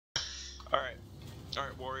Alright.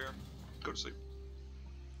 Alright, warrior. Go to sleep.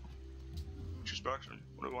 Choose production.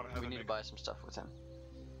 What do we want to have We him need make? to buy some stuff with him.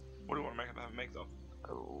 What do we want to have him make, though?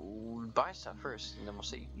 Oh, buy stuff first, and then we'll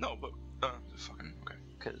see. No, but, fucking, okay.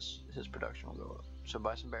 Because his production will go up. So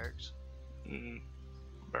buy some barracks.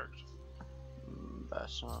 Barracks. Buy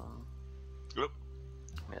some... Yep.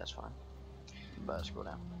 Yeah, that's fine. Buy a scroll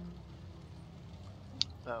down.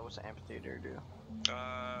 What's the amphitheater do?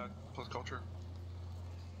 Plus culture.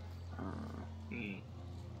 You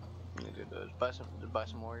do those. Buy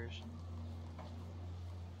some warriors.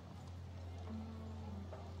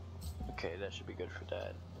 Okay, that should be good for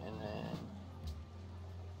that. And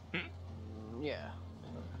then... yeah.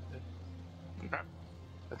 Okay.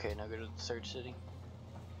 Okay, now go to the third city.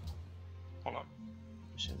 Hold on.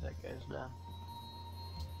 As soon as that guy's done.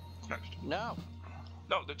 Next. No!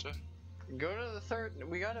 No, that's it. Go to the third...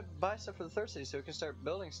 We gotta buy stuff for the third city so we can start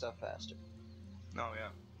building stuff faster. No, yeah.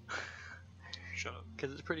 Shut up.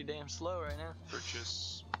 Because it's pretty damn slow right now.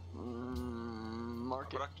 Purchase.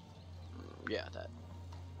 Market. Product. Yeah, that.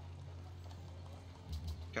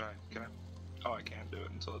 Can I? Oh, I can't do it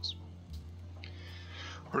until it's...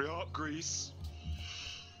 Hurry up, Greece!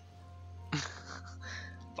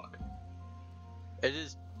 Fuck. It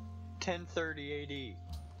is 1030 AD.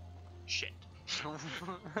 Shit.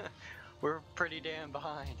 We're pretty damn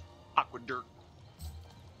behind. Aqueduct.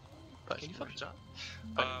 But Can you fucking stop?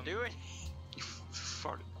 I didn't do it. You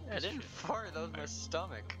farted. I didn't fart, that was my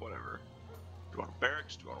stomach. Whatever. Do you want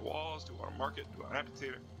barracks? Do you want walls? Do you want a market? Do you want an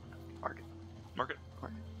amphitheater? Market. Market?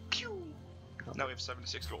 Market. Pew! Now we have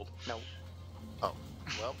 76 gold. No. Oh,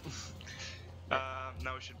 well.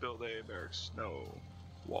 Now we should build a barracks. No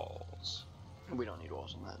walls. We don't need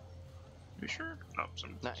walls on that. You sure? No,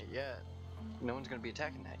 some. Not yet. No one's gonna be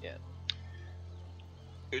attacking that yet.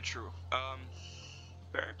 It's true.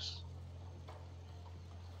 Barracks.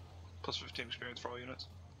 Plus 15 experience for all units.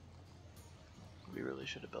 We really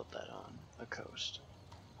should have built that on a coast.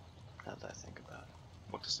 Now that I think about it.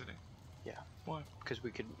 What, the city? Yeah. Why? Because we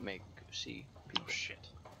could make sea people. Oh shit.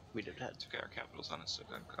 We'd have had It's okay, our capital's on a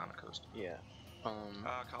coast. Yeah.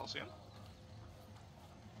 Coliseum?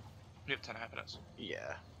 You have 10 inhabitants.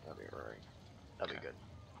 Yeah, that'd be right. That'd be good.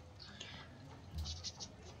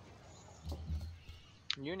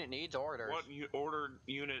 Unit needs orders. What order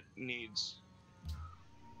unit needs?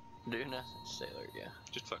 Do nothing, sailor, yeah.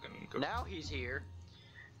 Just fucking go. Now he's here.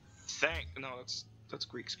 No, that's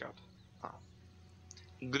Greek Scout. Oh.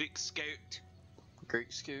 Greek Scout.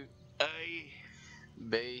 Greek scoot. A.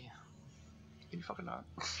 B. Can you fucking not?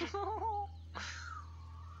 I'm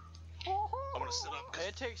gonna sit up.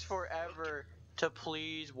 It takes forever to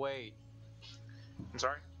please wait. I'm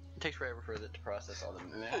sorry? It takes forever for it to process all the...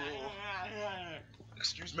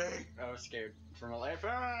 Excuse me. I was scared for my life.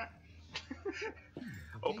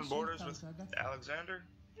 Open borders with Alexander?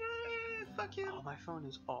 Fuck you. Oh, my phone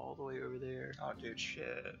is all the way over there. Oh, dude,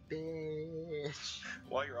 shit. Bitch.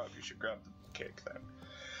 While you're up, you should grab the cake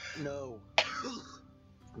then. No.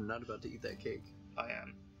 I'm not about to eat that cake. I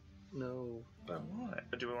am. No. But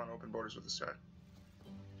what? Do we want to open borders with this guy?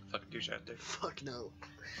 Fucking douche ass dick. Fuck no.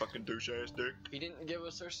 Fucking douche ass dick. He didn't give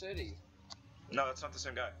us our city. No, that's not the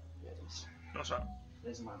same guy. Yes. No, it's not.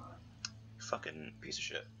 This is my mind. Fucking piece of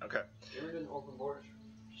shit. Okay. You ever done open borders?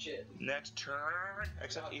 Shit. Next turn.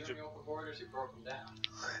 Except During Egypt. the open borders, he broke them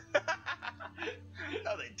down.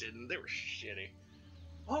 No, they didn't. They were shitty.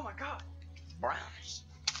 Oh my god. Brownies.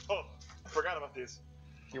 Oh, I forgot about these.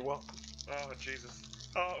 You're welcome. Oh, Jesus.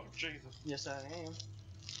 Oh, Jesus. Yes, I am. Can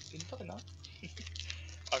you fucking not?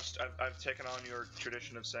 I've taken on your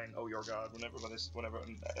tradition of saying, "Oh, your God," whenever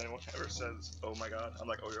anyone ever says, "Oh my God," I'm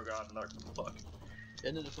like, "Oh, your God," and they're like, "Fuck."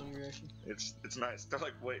 Isn't it a funny reaction? It's nice. They're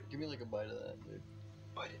like, "Wait, Give me like a bite of that, dude.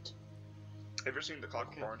 Bite it. have you ever seen The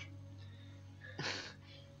Clockwork Okay. Orange?"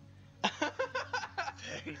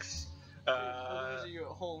 Thanks. For those of you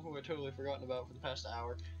at home who are totally forgotten about for the past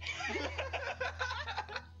hour. I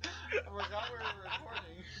forgot we were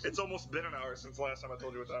recording. It's almost been an hour since the last time I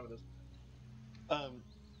told you what time it is.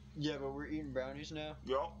 Yeah, but we're eating brownies now.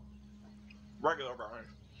 Yo, regular brownies.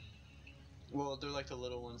 Well, they're like the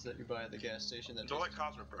little ones that you buy at the gas station. That They're like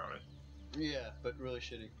cosmic brownies. Yeah, but really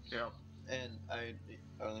shitty. Yeah. And I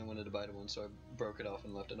only wanted to bite one, so I broke it off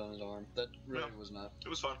and left it on his arm. That really was not It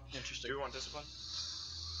was fun. interesting. Do we want discipline?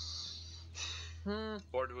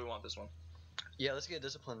 Or do we want this one? Yeah, let's get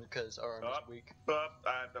disciplined because our arm is weak.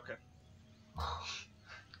 Okay.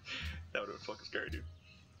 That would have been fucking scary, dude.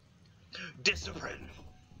 Discipline!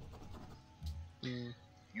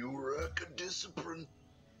 You wreck a discipline.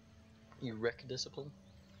 You wreck discipline?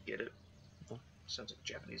 Get it? Huh? Sounds like a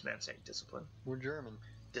Japanese man saying discipline. We're German.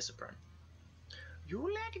 Discipline. You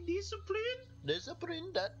lack discipline?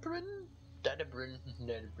 Discipline, that brain.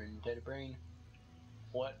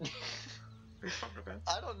 What?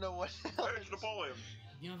 I don't know what. Hey, it's Napoleon.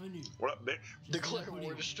 Bienvenue. What up, bitch? Declare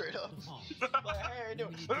war just straight up. De France. Like, hey, how you Le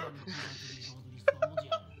doing? militaire le plus intelligent de l'histoire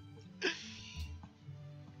mondiale.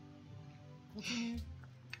 Continue.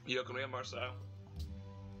 Yo, can we have Marcel?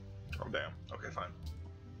 Oh, damn. Okay, fine.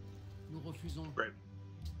 Nous refusons. Great.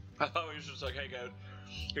 I thought he was just like, hey, good.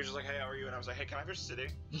 He was just like, hey, how are you? And I was like, hey, can I have your city?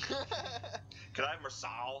 Can I have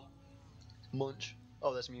Marseille? Munch.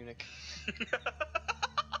 Oh, that's Munich.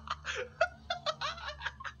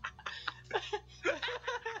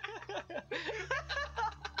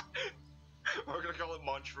 We're gonna call it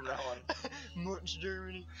Munch from now on. Munch,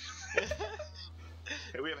 Germany.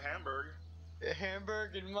 Hey, we have Hamburg.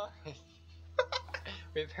 Hamburg and Munch.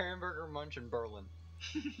 We have Hamburger, Munch, and Berlin.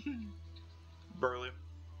 Burley.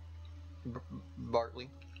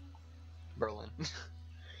 Bartley. Berlin.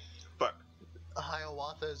 Fuck.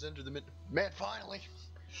 Hiawatha has entered the mid. Man, finally.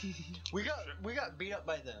 We got beat up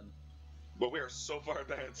by them. But we are so far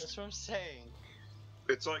advanced. That's what I'm saying.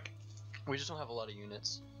 It's like We just don't have a lot of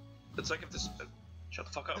units. if this. Shut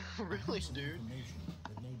the fuck up. Really, dude. Information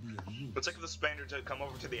that may be of use. It's like if the Spaniards had come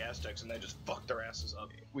over to the Aztecs and they just fucked their asses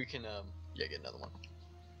up. We can yeah, get another one.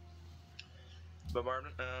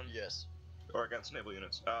 Bombardment. Yes. Or against naval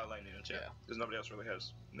units. Land units. Yeah. Yeah. Because nobody else really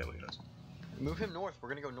has naval units. Move him north. We're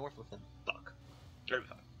gonna go north with him. Fuck. Very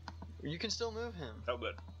fine. You can still move him. Oh,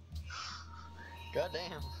 good. God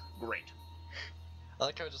damn. Great. I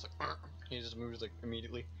like how it's just like he just moves like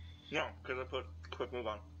immediately. No, because I put quick move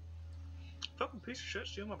on. Fucking piece of shit,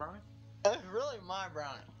 steal my brownie. That's really my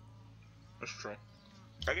brownie. That's true.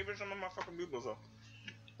 I gave you some of my fucking bugles though.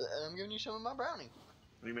 I'm giving you some of my brownie.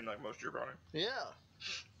 You mean like most of your brownie? Yeah.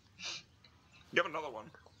 You have another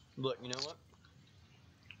one. Look, you know what?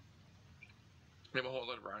 You have a whole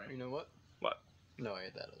lot of brownie. You know what? What? No, I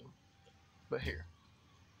ate that other one. But here.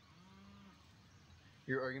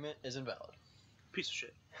 Your argument is invalid. Piece of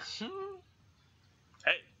shit.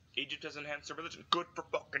 Hey, Egypt has enhanced their religion. Good for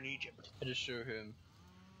fucking Egypt. I just show him.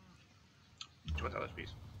 Do you want that last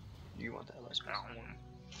piece? You want that last I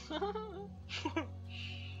don't want piece.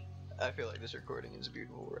 I feel like this recording is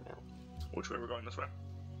beautiful right now. Which way we're going this way?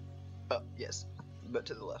 Oh, yes. But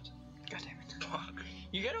to the left. God damn it. Fuck.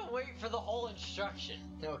 You gotta wait for the whole instruction,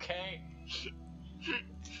 okay?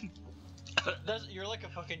 You're like a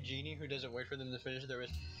fucking genie who doesn't wait for them to finish their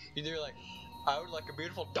wish. You're like, I would like a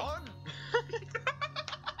beautiful done!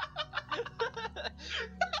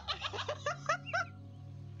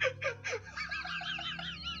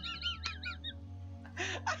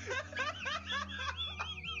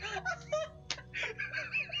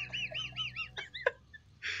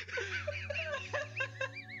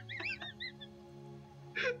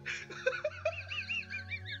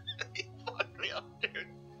 You fucked me up, dude.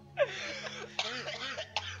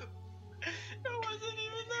 It wasn't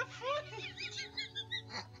even that funny!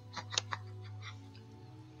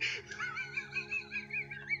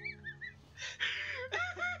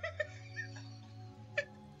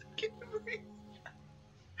 Can't breathe.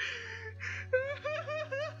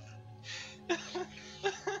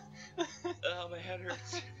 Oh, my head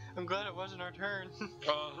hurts. I'm glad it wasn't our turn.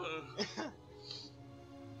 Oh,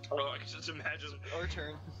 I can just imagine. Our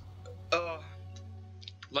turn.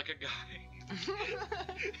 Like a guy.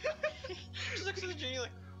 Just looks at the genie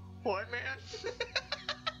like, what, man?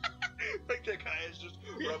 Like that guy is just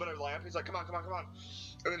rubbing a lamp. He's like, come on, come on, come on.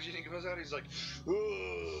 And then the genie comes out. He's like,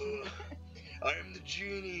 ooh, I am the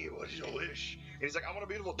genie. What is your wish? And he's like, I want a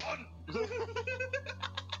beautiful bun.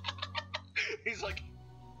 He's like,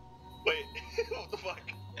 wait, what the fuck?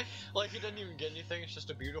 Like he doesn't even get anything. It's just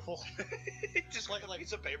a beautiful. Just like a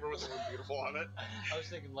piece of paper with the word beautiful on it. I was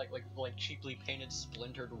thinking like cheaply painted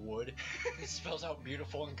splintered wood. It spells out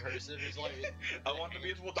beautiful in cursive. It's like, I want the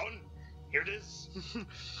beautiful done. Here it is.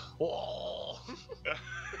 whoa.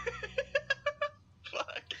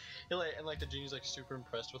 Fuck. And like the genie's like super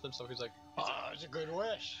impressed with himself. He's like, ah, it's a good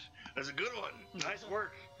wish. That's a good one. Nice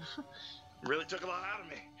work. Really took a lot out of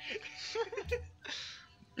me.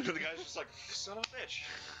 The guy's just like, son of a bitch.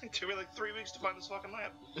 It took me like 3 weeks to find this fucking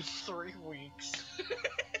lamp. 3 weeks.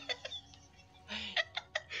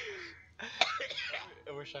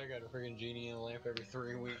 I wish I got a freaking genie in a lamp every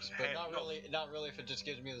 3 weeks, but Hey, not no. really. Not really if it just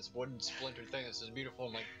gives me this wooden splintered thing that's just beautiful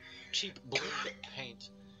and like cheap blue paint.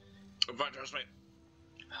 Fine, trust me.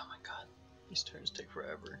 Oh my god, these turns take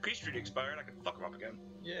forever. Peace treaty expired. I can fuck him up again.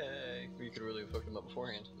 Yay! You could really have hooked them up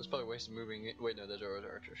beforehand. That's probably wasted moving it. Wait, no, those are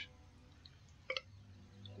archers.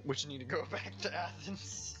 Which need to go back to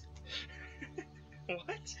Athens.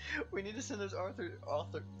 What? We need to send those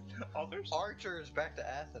Authors? Archers back to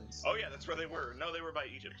Athens. Oh yeah, that's where they were. No, they were by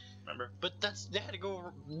Egypt. Remember? But they had to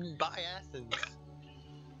go by Athens.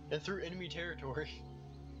 And through enemy territory.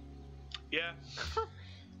 Yeah.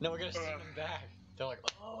 Now we gotta send them back. They're like,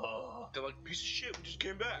 oh. They're like, piece of shit. We just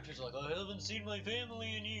came back. Archers are like, I haven't seen my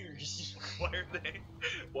family in years. Why are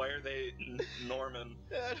they Norman?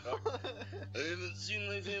 I haven't seen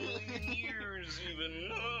my family in years,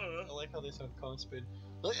 even. like how they sound constipated.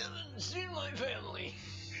 I haven't seen my family.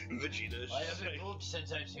 Vegeta. I haven't moved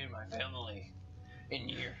since I've seen my family in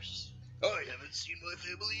years. I haven't seen my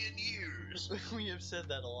family in years. We have said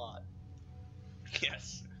that a lot.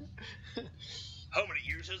 Yes. How many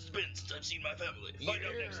years has it been since I've seen my family? Find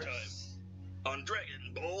out next time on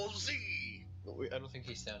Dragon Ball Z. I don't think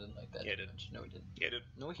he sounded like that. Yeah, he did. No, he didn't. Yeah, dude.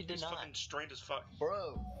 No, he did He's not. fucking strained as fuck.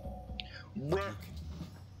 Bro. Bruh.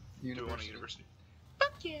 Do University. we want a university?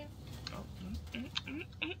 Fuck yeah. Oh.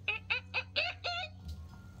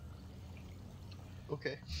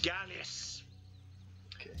 Okay. Gallus.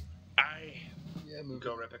 Okay. Yeah, move.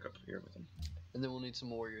 Go right back up here with him. And then we'll need some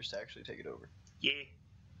warriors to actually take it over. Yeah.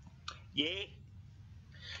 Yeah.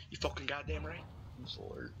 You fucking goddamn right. Just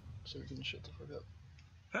alert, so we can shut the fuck up.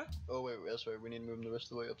 Huh? Oh wait, that's right. We need to move him the rest of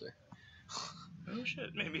the way up there. Oh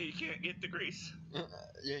shit. Maybe you can't get to Greece.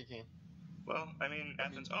 Yeah, you can. Well, I mean,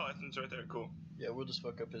 Athens. Oh, Athens right there. Cool. Yeah, we'll just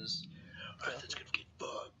fuck up his. Athens gonna get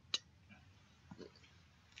fucked.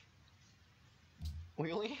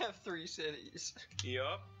 We only have 3 cities.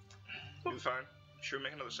 Yup. You'll be fine. Should we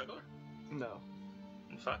make another settler? No.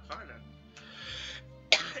 Fine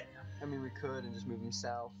then. I mean, we could and just move him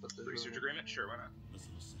south, but there's Research really... agreement? Sure, why not?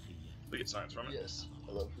 We get science from it? Yes,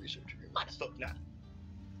 I love research Why agreements. the fuck not?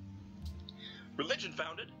 Religion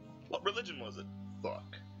founded? What religion was it?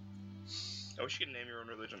 Fuck. I wish you could name your own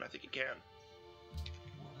religion. I think you can.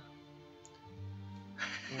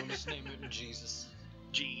 We'll just name it Jesus.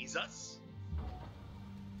 Jesus.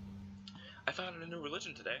 I founded a new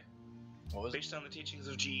religion today, What was it? based on the teachings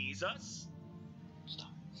of Jesus. Stop.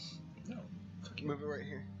 No. Fuck you. Move it right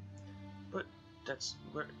here. But that's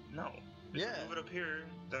where. No. If Yeah. we move it up here,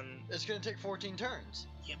 then. It's gonna take 14 turns.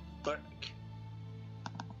 Yeah, but.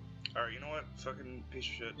 Alright, you know what? Fucking piece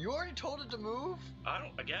of shit. You already told it to move? I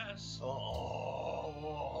guess.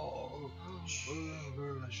 Oh.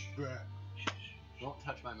 Don't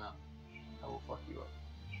touch my mouth. I will fuck you up.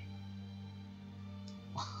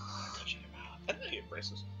 Touching your mouth. I didn't know you had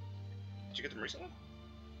braces. Did you get them recently?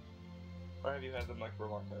 Or have you had them like for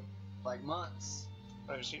a long time? Like months.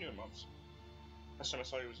 I haven't seen you in months. Last time I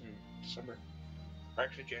saw you was in December. Or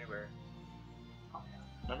actually January. Oh yeah.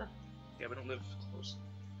 Remember? Yeah, we don't live close.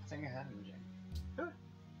 I think I had him in January.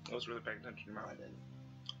 I was really paying attention to your No, I mouth. didn't.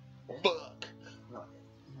 Fuck! No, I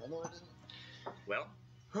didn't. No, I didn't. Well,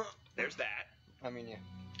 there's that. I mean, yeah.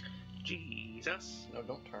 Jesus. No,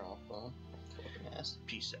 don't turn off phone. Fucking ass.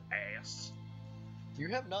 Piece of ass. You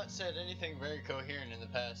have not said anything very coherent in the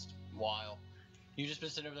past while. You just been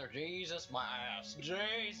sitting over there, Jesus, my ass,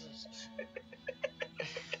 Jesus.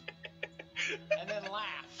 And then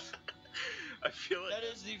laugh. I feel like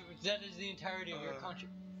That is the entirety of your country.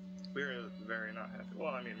 we're very not happy.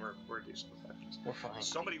 Well, I mean, we're decent with happiness. We're fine.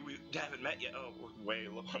 Somebody we haven't met yet. Oh, we're way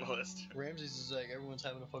low on the list. Ramses is like, everyone's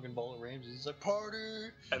having a fucking ball at Ramses. He's like, party!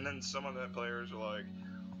 And then some of the players are like,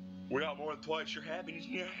 we got more than twice your happiness.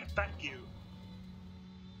 Yeah, thank you.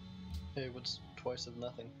 Hey, what's twice of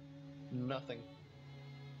nothing? Nothing.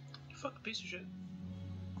 You fucking piece of shit.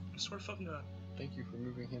 I swear to fucking God. Thank you for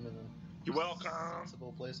moving him in a You're welcome.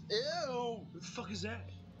 sensible place. Ew! What the fuck is that?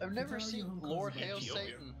 I've never seen Lord Hail Ethiopia.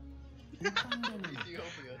 Satan.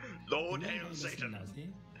 Ethiopia. Lord Hail Satan.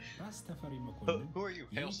 Who are you?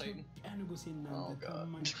 Hail Satan? Oh god.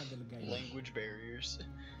 Language barriers.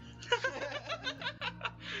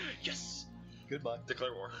 Yes. Goodbye.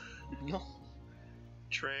 Declare war. No.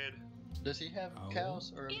 Trade. Does he have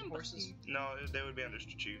cows or horses? No, they would be under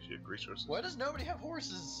strategic resources. Why does nobody have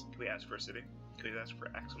horses? Can we ask for a city? Can we ask for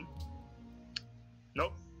Axum?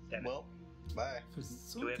 Nope. Damn it. Well, bye. Do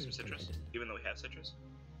we have some citrus? Even though we have citrus?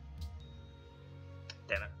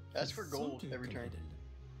 Damn it. Ask for gold every turn.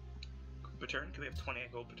 Per turn? Can we have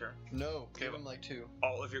 28 gold per turn? No, Okay, give him like 2.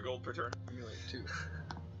 All of your gold per turn? Give me like 2.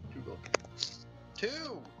 2 gold. 2!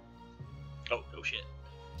 Oh, no shit.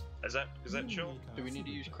 Is that chill? Do we need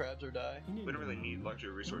to use crabs or die? We don't really need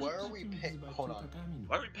luxury resources. Why are we paying? Hold on.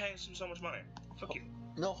 Why are we paying so much money? Fuck you.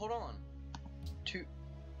 No, hold on.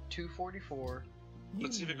 244.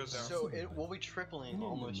 Let's see if it goes down. So we'll be tripling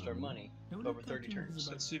almost our money over 30 turns.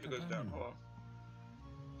 Let's see if it goes down. Hold on.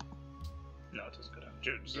 No, it doesn't go down.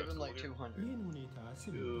 Give him like 200.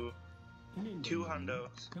 2 hundo.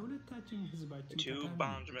 2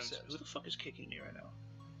 Benjamins. Who the fuck is kicking me right now?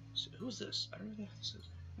 So, who's this? I don't know who this is.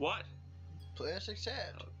 What? Plastic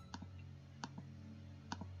tab.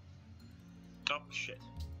 Oh shit.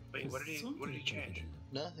 Wait, what did he change?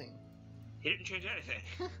 Nothing. He didn't change anything.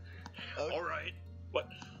 Okay. Alright. What?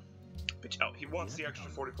 Bitch, oh, he wants the extra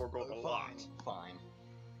 44 gold a lot. Fine.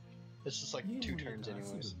 It's just like 2 turns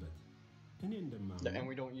anyways. And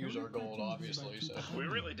we don't use our gold, obviously, so... We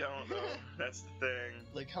really don't, though. That's the thing.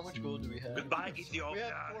 Like, how much gold do we have? Goodbye, We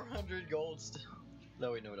Ethiopia! have 400 gold still.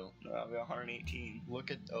 No, wait, no, we don't. No, we have 118. Look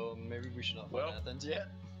at... Oh, maybe we should not fight Well- Athens yet.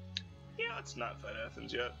 Yeah, let's not fight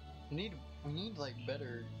Athens yet. We need, like,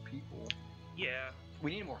 better people. Yeah. We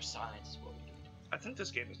need more science is what we need. I think this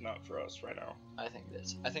game is not for us right now. I think it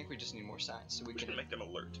is. I think we just need more science so we We're just can... gonna make them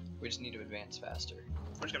alert. We just need to advance faster.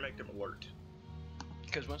 We're just gonna make them alert.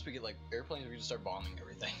 Because once we get, like, airplanes, we can start bombing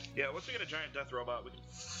everything. Yeah, once we get a giant death robot, we can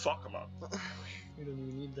fuck them up. We don't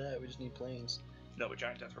even need that. We just need planes. No, but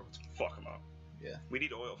giant death robots can fuck them up. Yeah. We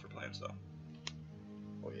need oil for planes, though.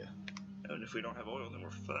 Oh, yeah. And if we don't have oil, then we're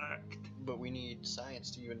fucked. But we need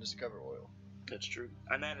science to even discover oil. That's true.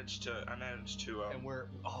 I managed to. And we're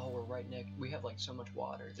right next. We have like so much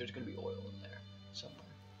water. There's gonna be oil in there somewhere.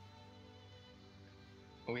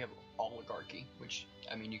 And we have oligarchy, which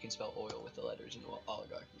I mean you can spell oil with the letters in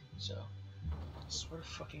oligarchy. So. Sort of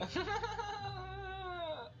fucking.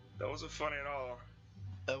 That wasn't funny at all.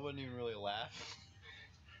 I wouldn't even really laugh.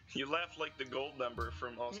 You laughed like the gold member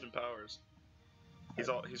from Austin Powers.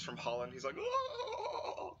 He's from Holland. He's like.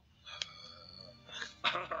 Oh!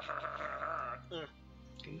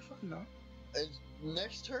 Can you fucking know? It's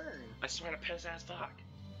next turn. I swear to piss ass fuck.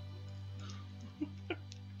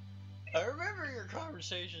 I remember your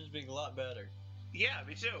conversations being a lot better. Yeah,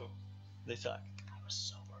 me too. They suck. I was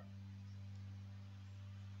sober.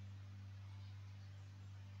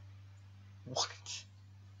 What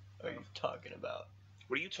are you talking about?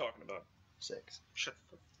 What are you talking about? 6 Shut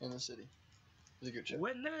the fuck. in the city. It's a good show.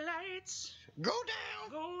 When the lights Go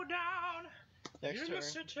down. go down Next in turn. the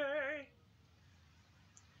city,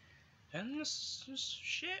 and the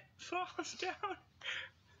shit falls down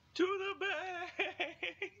to the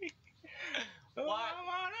bay. Oh, What? I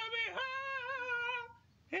wanna be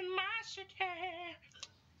home in my city.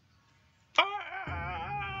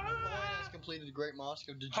 Lion has completed Great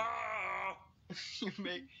Moscow. Did you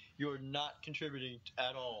you are not contributing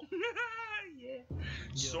at all. Yeah.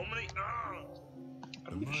 So many. I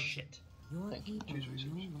don't give a shit. Thank you. Choose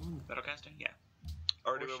research. Metalcasting? Yeah.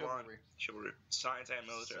 Already Or move on. chivalry. Chivalry. Science and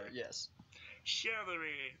military. Yes.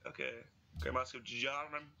 Chivalry. Okay. Great Moscow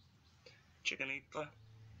German. Chickenita.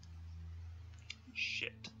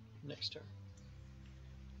 Shit. Next turn.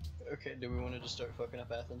 Okay, do we want to just start fucking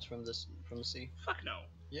up Athens from the sea? Fuck no.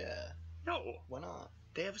 Yeah. No. Why not?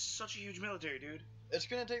 They have such a huge military, dude. It's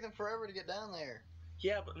gonna take them forever to get down there.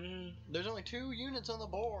 Yeah, but There's only 2 units on the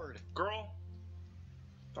board. girl,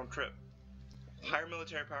 don't trip. Higher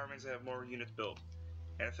military power means they have more units built,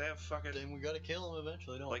 and if they have fucking Then we gotta kill them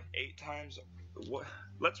eventually, don't like 8 times, what?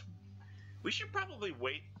 We should probably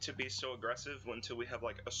wait to be so aggressive until we have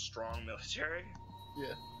like a strong military. we?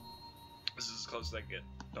 Yeah. This is as close as I can get.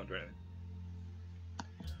 Don't do anything.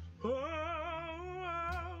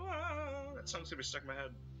 That song's gonna be stuck in my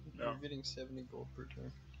head. No. We're getting 70 gold per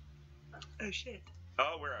turn. Oh shit.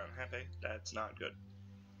 Oh, we're unhappy. That's not good.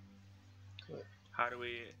 What? How do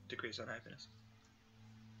we decrease unhappiness?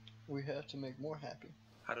 We have to make more happy.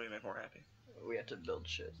 How do we make more happy? We have to build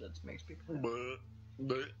shit that makes people happy.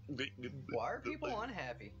 Why are people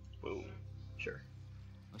unhappy? Whoa. Sure.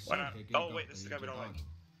 Why not? Oh wait, this is the guy we don't like.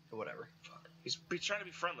 Whatever. Fuck. He's trying to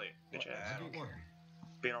be friendly. Bitch ass. I don't care.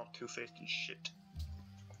 Being all two-faced and shit.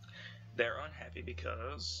 They're unhappy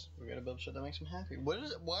because We gotta build shit that makes them happy. What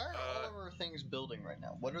is it? Why are all of our things building right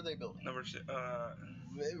now? What are they building? number 6.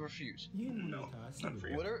 They refuse. No, not for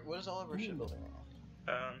you. What is all of our shit building right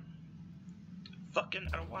now? Fucking,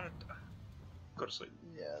 I don't want to go to sleep.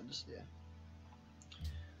 Yeah,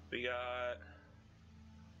 We got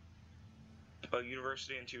a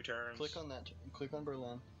university in 2 turns. Click on that. Click on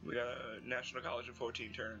Berlin We got a national college in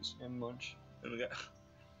 14 turns. and Munch. And we got,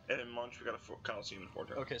 and in Munch we got a coliseum in 4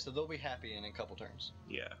 turns. Okay, so they'll be happy in a couple turns.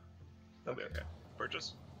 Yeah, that'll be okay.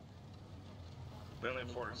 Purchase. We only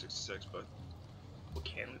have 466, but what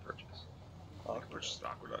can we purchase? We can purchase an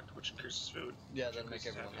aqueduct, which increases food. Yeah, which that'll make increases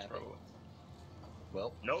everyone happiness, happy. probably.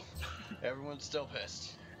 Well, Nope. everyone's still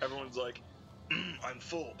pissed. Everyone's like, I'm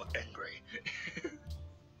full but angry.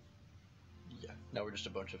 Yeah. Now we're just a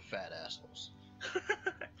bunch of fat assholes.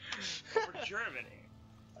 We're Germany.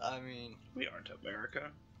 I mean, We aren't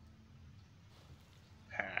America.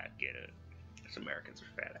 Ha, get it. Us Americans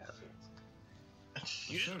are fat assholes.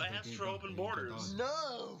 You just asked for open borders.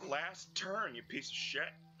 no. Last turn, you piece of shit.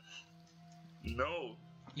 No.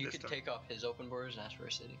 You This could time. take off his open borders and ask for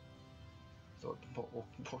a city. The open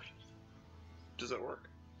borders. Does that work?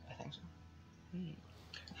 I think so. Hmm.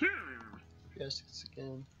 Yes, it's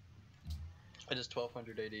again. It is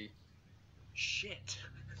 1200 AD. Shit.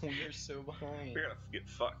 We are so behind. We're gonna get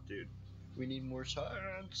fucked, dude. We need more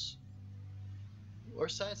science. Our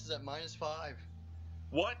science is at -5.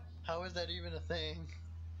 What? How is that even a thing?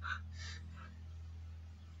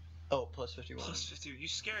 Oh, plus 51. Plus 50. You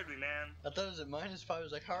scared me, man. I thought it was at -5. I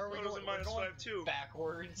was like, how are we I thought it was going? at We're going -5 too.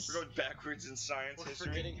 backwards. We're going backwards in science We're history.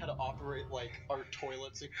 forgetting how to operate like our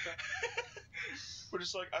toilets and crap. We're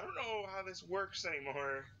just like, I don't know how this works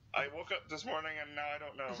anymore. I woke up this morning and now I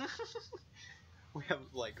don't know. We have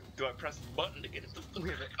like Do I press the button to get it? We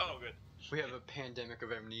have a- Oh, good. we have a pandemic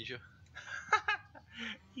of amnesia.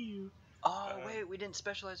 You. Oh wait, we didn't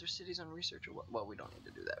specialize our cities on research or what? Well, we don't need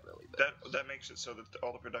to do that really, but That makes it so that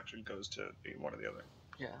all the production goes to one or the other.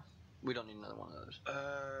 yeah, we don't need another one of those.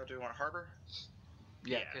 Do we want a harbor?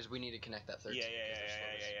 Yeah, Yeah. because we need to connect that third. Yeah.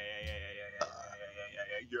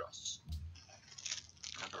 Yes.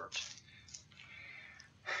 I burped.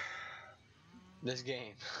 This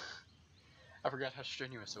game. I forgot how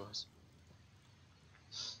strenuous it was.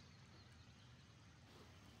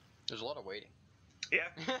 There's a lot of waiting. Yeah.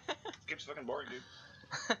 Game's fucking boring,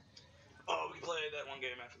 dude. Oh, we can play that one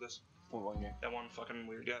game after this. What one game? That one fucking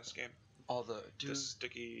weird ass game. All the The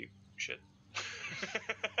sticky shit.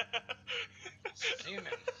 Human.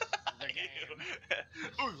 The game.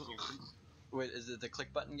 Wait, is it the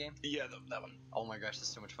click button game? Yeah, that one. Oh my gosh, that's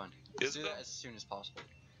so much fun. Is Let's do that? that as soon as possible.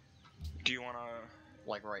 Do you wanna?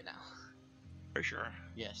 Like right now. Are you sure?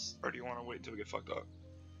 Yes. Or do you wanna wait until we get fucked up?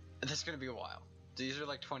 That's gonna be a while. These are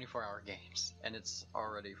like 24-hour games, and it's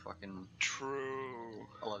already fucking True.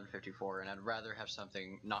 11:54, and I'd rather have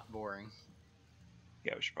something not boring.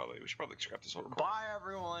 Yeah, we should probably scrap this whole recording. Bye,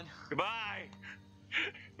 everyone. Goodbye.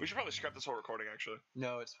 We should probably scrap this whole recording. Actually,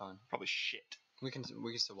 No, it's fun. probably shit. We can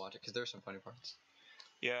still watch it because there's some funny parts.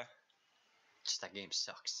 Yeah. Just that game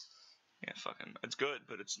sucks. Yeah, fucking. It's good,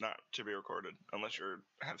 but it's not to be recorded unless you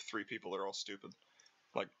have 3 people that are all stupid,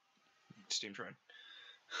 like Steam Train.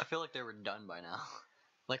 I feel like they were done by now,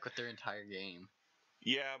 like with their entire game.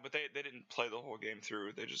 Yeah, but they didn't play the whole game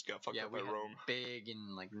through. They just got fucked Yeah, up we by had Rome. big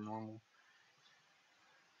and like normal.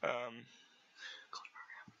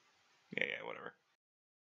 Yeah, whatever.